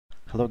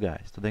Hello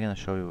guys, today I'm gonna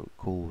show you a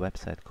cool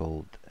website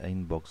called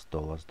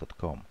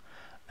InboxDollars.com,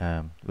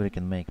 where you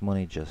can make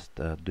money just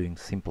doing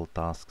simple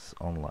tasks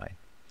online.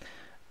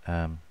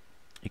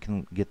 You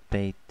can get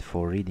paid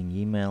for reading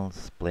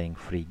emails, playing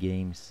free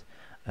games,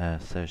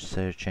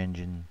 search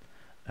engine,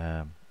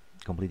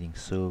 completing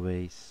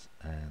surveys,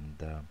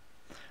 and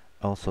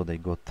also they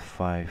got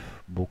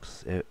 5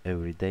 books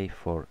every day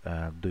for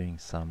doing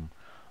some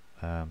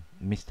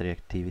mystery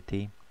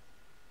activity.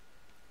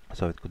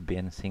 So it could be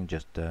anything,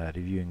 just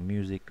reviewing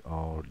music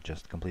or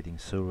just completing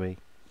survey.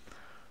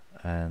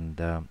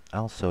 And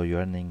also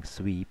you're earning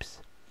sweeps.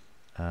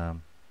 I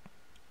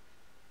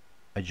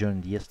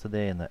joined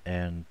yesterday and I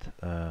earned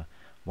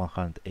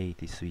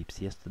 180 sweeps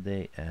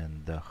yesterday,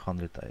 and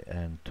 100 I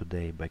earned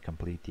today by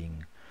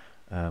completing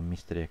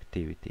mystery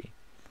activity.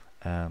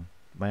 My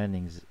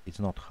earnings is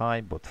not high,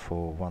 but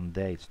for one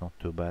day it's not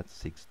too bad,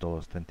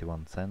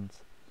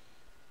 $6.21.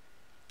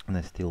 And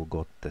I still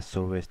got the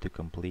surveys to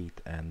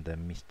complete and the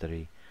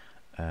mystery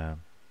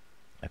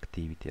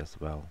activity as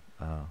well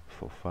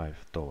for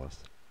 $5.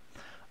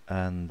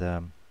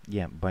 And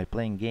yeah, by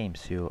playing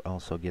games you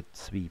also get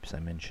sweeps I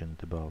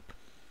mentioned about.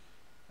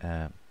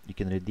 You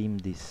can redeem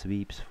these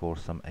sweeps for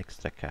some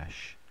extra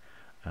cash.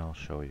 I'll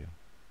show you.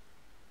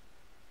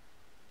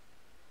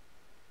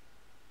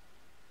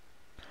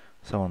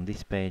 So on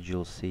this page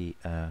you'll see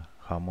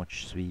how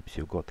much sweeps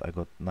you got. I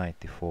got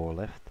 94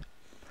 left,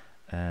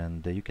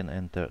 and you can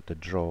enter the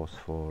draws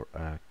for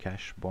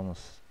cash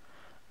bonus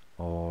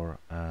or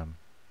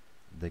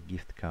the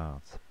gift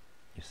cards.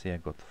 You see I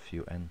got a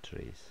few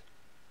entries.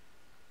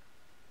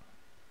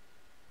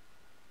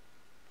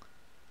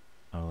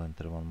 I'll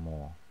enter one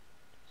more.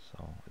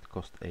 So it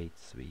cost 8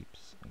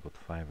 sweeps. I got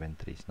 5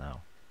 entries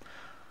now.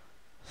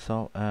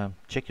 So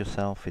check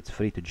yourself, it's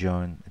free to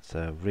join. It's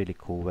a really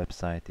cool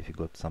website if you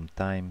got some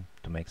time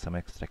to make some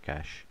extra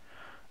cash.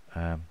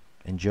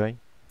 Enjoy.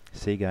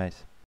 See you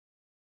guys.